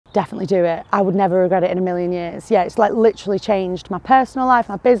definitely do it. I would never regret it in a million years. Yeah, it's like literally changed my personal life,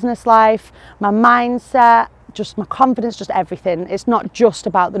 my business life, my mindset, just my confidence, just everything. It's not just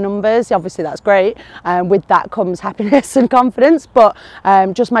about the numbers. Obviously that's great. With that comes happiness and confidence, but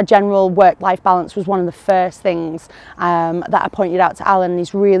just my general work-life balance was one of the first things that I pointed out to Alan.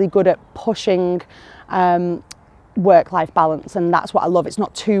 He's really good at pushing work-life balance, and that's what I love. It's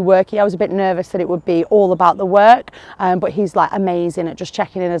not too worky. I was a bit nervous that it would be all about the work, but he's like amazing at just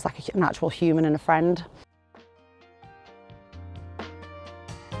checking in as like an actual human and a friend.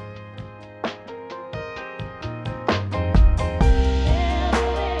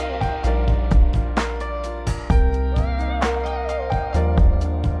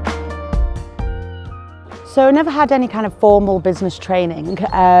 So I never had any kind of formal business training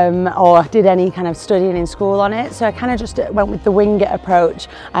or did any kind of studying in school on it. So I kind of just went with the wing it approach.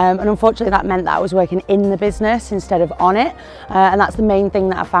 And unfortunately that meant that I was working in the business instead of on it. And that's the main thing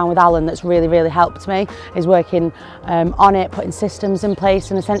that I found with Alan that's really, really helped me, is working on it, putting systems in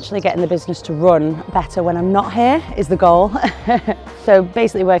place and essentially getting the business to run better when I'm not here is the goal. So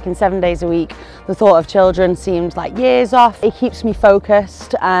basically working 7 days a week. The thought of children seemed like years off. It keeps me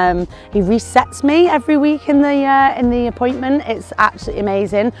focused. He resets me every week in the appointment. It's absolutely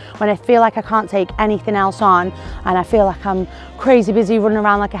amazing when I feel like I can't take anything else on and I feel like I'm crazy busy running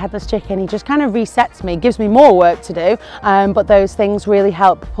around like a headless chicken. He just kind of resets me, gives me more work to do, but those things really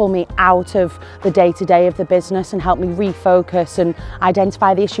help pull me out of the day-to-day of the business and help me refocus and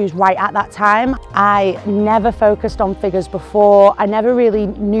identify the issues right at that time. I never focused on figures before. I never really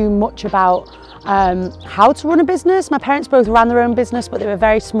knew much about how to run a business. My parents both ran their own business, but they were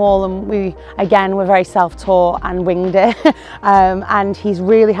very small, and we again were very self-taught and winged it. And he's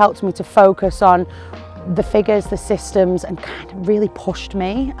really helped me to focus on the figures, the systems, and kind of really pushed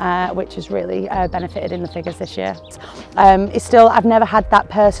me, which has really benefited in the figures this year. It's still, I've never had that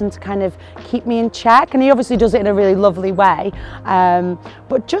person to kind of keep me in check, and he obviously does it in a really lovely way,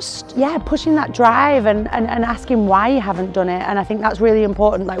 but just, yeah, pushing that drive and asking why you haven't done it. And I think that's really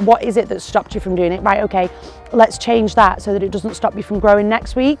important. Like, what is it that stopped you from doing it? Right, okay, let's change that so that it doesn't stop you from growing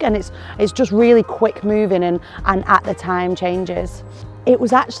next week. And it's just really quick moving and at the time changes. It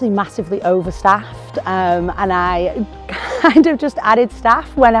was actually massively overstaffed, and I kind of just added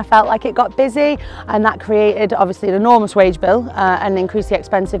staff when I felt like it got busy, and that created obviously an enormous wage bill and increased the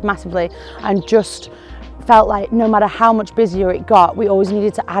expenses massively, and just felt like no matter how much busier it got, we always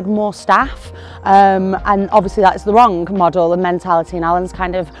needed to add more staff, and obviously that's the wrong model and mentality, and Alan's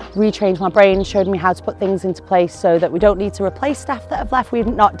kind of retrained my brain, showed me how to put things into place so that we don't need to replace staff that have left. We've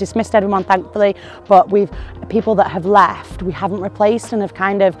not dismissed everyone, thankfully, but people that have left we haven't replaced, and have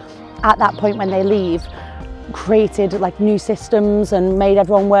kind of, at that point when they leave, created like new systems and made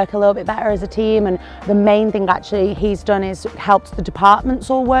everyone work a little bit better as a team. And the main thing actually he's done is helped the departments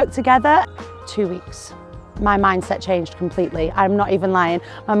all work together. 2 weeks. My mindset changed completely. I'm not even lying.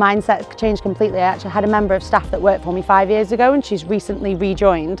 My mindset changed completely. I actually had a member of staff that worked for me 5 years ago, and she's recently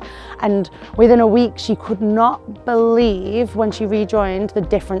rejoined. And within a week, she could not believe when she rejoined the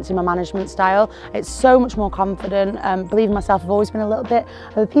difference in my management style. It's so much more confident. Believe in myself, I've always been a little bit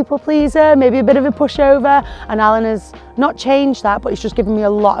of a people pleaser, maybe a bit of a pushover. And Alan has not changed that, but he's just given me a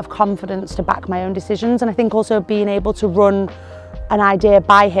lot of confidence to back my own decisions. And I think also being able to run an idea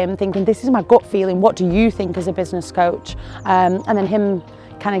by him, thinking this is my gut feeling, what do you think as a business coach, and then him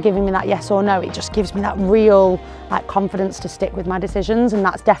kind of giving me that yes or no, it just gives me that real confidence to stick with my decisions. And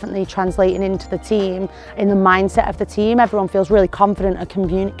that's definitely translating into the team, in the mindset of the team. Everyone feels really confident,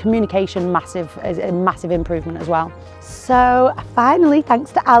 and communication is a massive improvement as well. So finally,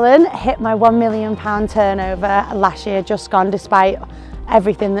 thanks to Alan, hit my £1 million turnover last year, just gone, despite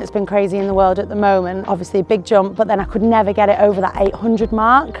everything that's been crazy in the world at the moment. Obviously a big jump, but then I could never get it over that 800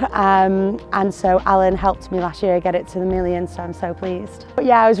 mark. And so Alan helped me last year get it to the million, so I'm so pleased. But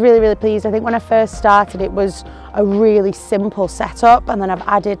yeah, I was really, really pleased. I think when I first started, it was a really simple setup, and then I've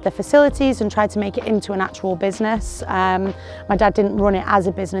added the facilities and tried to make it into an actual business. My dad didn't run it as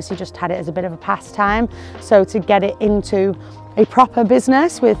a business, he just had it as a bit of a pastime. So to get it into a proper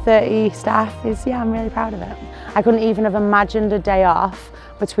business with 30 staff is, yeah, I'm really proud of it. I couldn't even have imagined a day off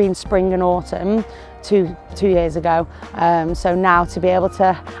between spring and autumn two years ago. So now to be able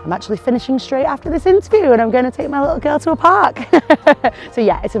to, I'm actually finishing straight after this interview, and I'm going to take my little girl to a park. So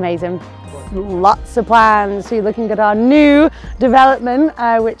yeah, it's amazing. Lots of plans. So you're looking at our new development,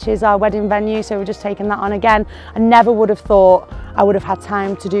 which is our wedding venue. So we're just taking that on again. I never would have thought I would have had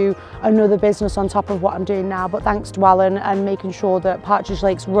time to do another business on top of what I'm doing now, but thanks to Alan and making sure that Partridge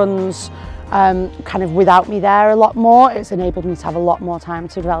Lakes runs kind of without me there a lot more, it's enabled me to have a lot more time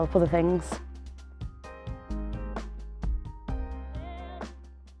to develop other things.